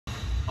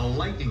A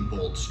lightning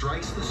bolt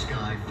strikes the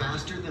sky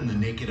faster than the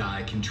naked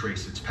eye can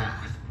trace its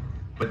path.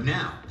 But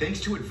now, thanks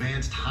to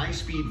advanced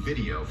high-speed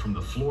video from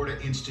the Florida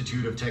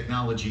Institute of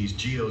Technology's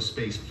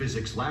Geospace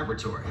Physics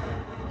Laboratory,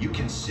 you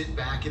can sit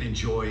back and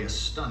enjoy a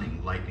stunning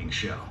lightning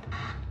show.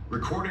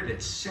 Recorded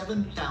at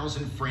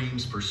 7,000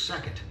 frames per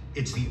second,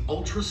 it's the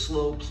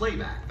ultra-slow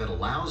playback that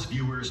allows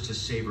viewers to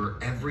savor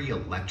every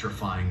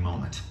electrifying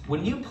moment.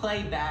 When you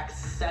play back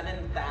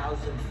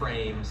 7,000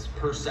 frames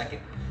per second,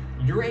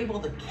 you're able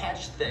to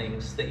catch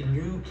things that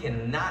you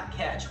cannot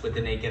catch with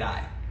the naked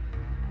eye.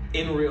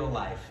 In real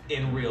life,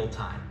 in real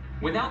time.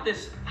 Without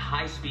this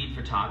high-speed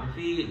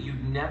photography,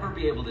 you'd never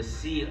be able to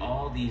see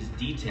all these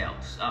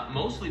details,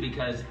 mostly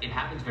because it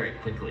happens very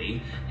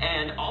quickly,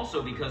 and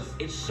also because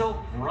it's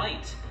so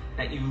bright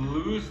that you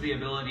lose the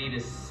ability to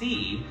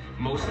see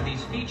most of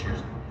these features.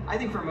 I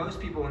think for most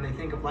people, when they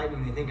think of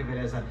lightning, they think of it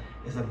as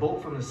a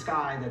bolt from the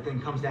sky that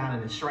then comes down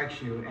and it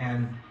strikes you.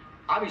 And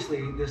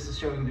obviously, this is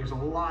showing there's a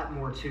lot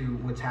more to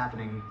what's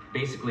happening.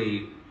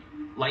 Basically,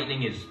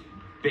 lightning is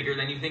bigger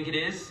than you think it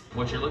is.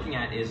 What you're looking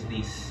at is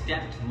the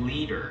stepped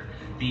leader,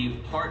 the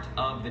part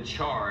of the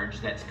charge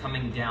that's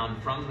coming down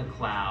from the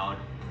cloud.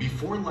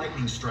 Before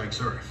lightning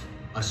strikes Earth,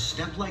 a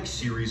step-like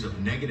series of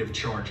negative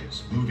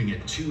charges moving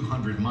at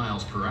 200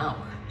 miles per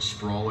hour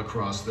sprawl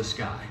across the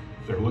sky.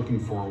 They're looking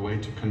for a way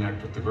to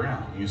connect with the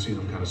ground. You see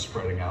them kind of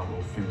spreading out,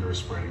 little fingers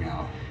spreading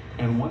out.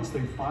 And once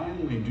they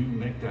finally do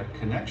make that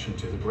connection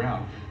to the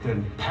ground,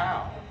 then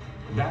pow,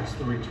 that's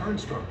the return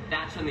stroke.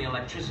 That's when the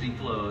electricity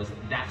flows.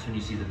 That's when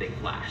you see the big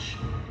flash.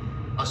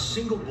 A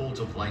single bolt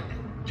of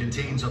lightning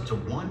contains up to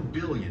 1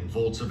 billion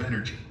volts of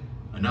energy,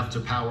 enough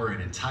to power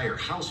an entire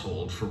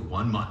household for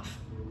 1 month.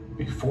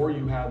 Before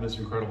you had this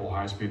incredible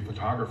high-speed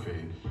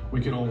photography,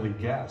 we could only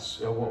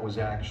guess at what was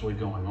actually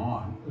going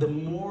on. The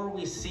more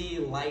we see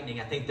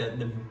lightning, I think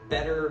the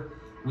better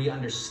we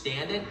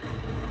understand it.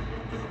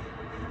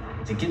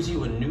 It gives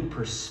you a new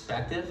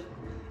perspective,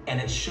 and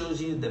it shows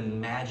you the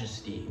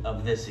majesty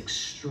of this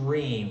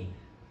extreme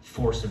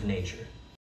force of nature.